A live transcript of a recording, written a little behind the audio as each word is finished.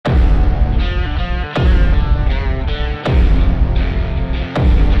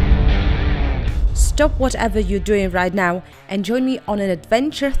stop whatever you're doing right now and join me on an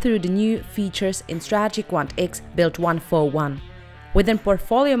adventure through the new features in StrategyQuantX Build 141. Within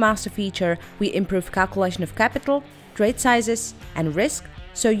Portfolio Master feature, we improve calculation of capital, trade sizes, and risk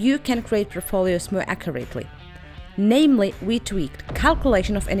so you can create portfolios more accurately. Namely, we tweaked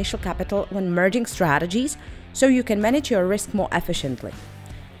calculation of initial capital when merging strategies so you can manage your risk more efficiently.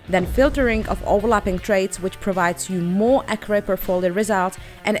 Then filtering of overlapping trades, which provides you more accurate portfolio results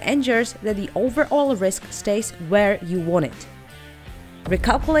and ensures that the overall risk stays where you want it.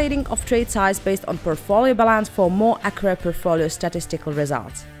 Recalculating of trade size based on portfolio balance for more accurate portfolio statistical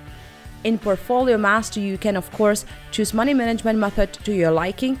results. In Portfolio Master, you can of course choose money management method to your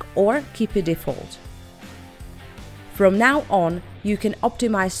liking or keep it default. From now on, you can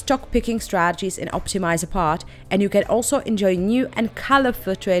optimize stock picking strategies in Optimizer part, and you can also enjoy new and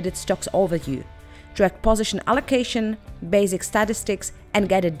colorful traded stocks overview, track position allocation, basic statistics, and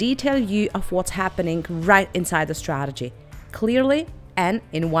get a detailed view of what's happening right inside the strategy, clearly and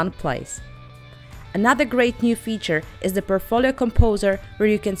in one place. Another great new feature is the Portfolio Composer, where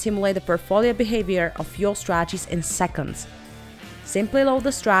you can simulate the portfolio behavior of your strategies in seconds. Simply load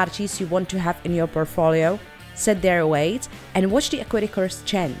the strategies you want to have in your portfolio, set their weights, and watch the equity curves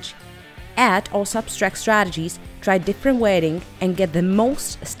change. Add or subtract strategies, try different weighting, and get the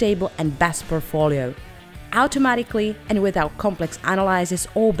most stable and best portfolio, automatically and without complex analysis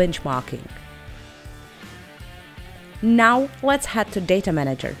or benchmarking. Now let's head to Data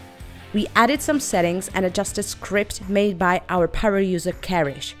Manager. We added some settings and adjusted script made by our power user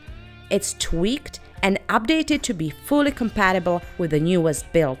Karish. It's tweaked and updated to be fully compatible with the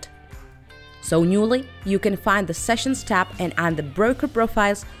newest build. So newly, you can find the Sessions tab, and under Broker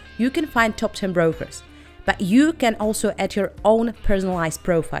Profiles, you can find top 10 brokers. But you can also add your own personalized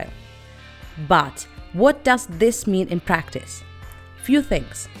profile. But what does this mean in practice? Few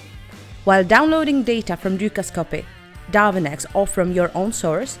things. While downloading data from Dukascopy, Darwinex, or from your own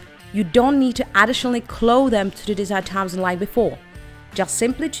source, you don't need to additionally clone them to the desired time zone like before. Just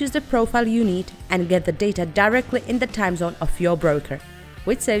simply choose the profile you need and get the data directly in the time zone of your broker,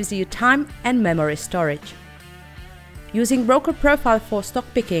 which saves you time and memory storage. Using broker profile for stock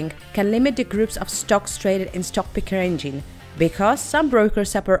picking can limit the groups of stocks traded in Stock Picker engine, because some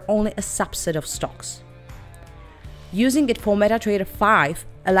brokers support only a subset of stocks. Using it for MetaTrader 5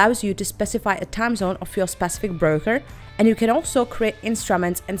 allows you to specify a time zone of your specific broker, and you can also create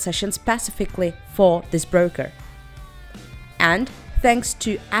instruments and sessions specifically for this broker. And thanks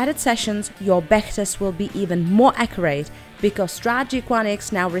to added sessions, your backtest will be even more accurate, because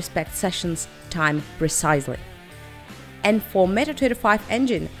StrategyQuantX now respects sessions time precisely. And for MetaTrader 5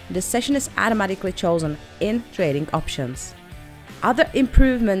 engine, the session is automatically chosen in trading options. Other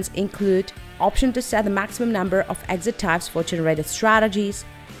improvements include option to set the maximum number of exit types for generated strategies,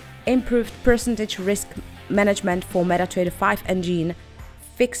 improved percentage risk management for MetaTrader 5 engine,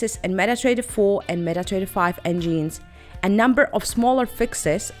 fixes in MetaTrader 4 and MetaTrader 5 engines, a number of smaller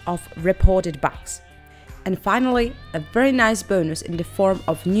fixes of reported bugs. And finally, a very nice bonus in the form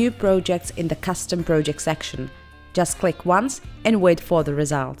of new projects in the custom project section. Just click once and wait for the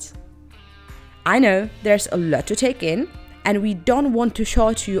results. I know there's a lot to take in, and we don't want to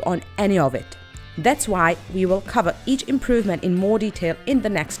short you on any of it. That's why we will cover each improvement in more detail in the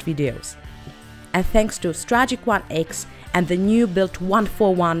next videos. And thanks to StrategyQuantX and the new Build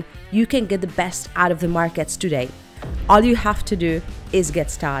 141, you can get the best out of the markets today. All you have to do is get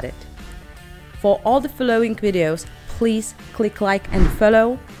started. For all the following videos, please click like and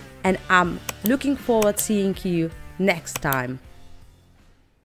follow, and I'm looking forward to seeing you next time.